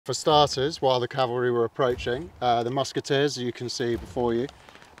For starters, while the cavalry were approaching, the musketeers, you can see before you,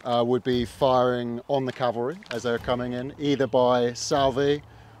 would be firing on the cavalry as they're coming in, either by salve,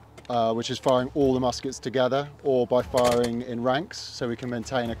 which is firing all the muskets together, or by firing in ranks, so we can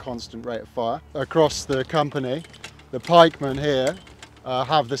maintain a constant rate of fire. Across the company, the pikemen here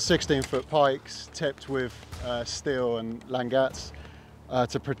have the 16-foot pikes tipped with steel and langettes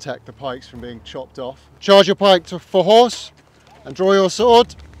to protect the pikes from being chopped off. Charge your pike for horse and draw your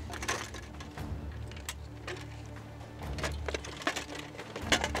sword.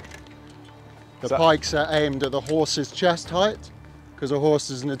 The pikes are aimed at the horse's chest height, because a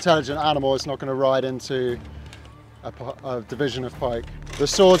horse is an intelligent animal, it's not going to ride into a division of pike. The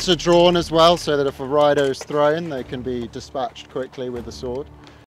swords are drawn as well, so that if a rider is thrown, they can be dispatched quickly with the sword.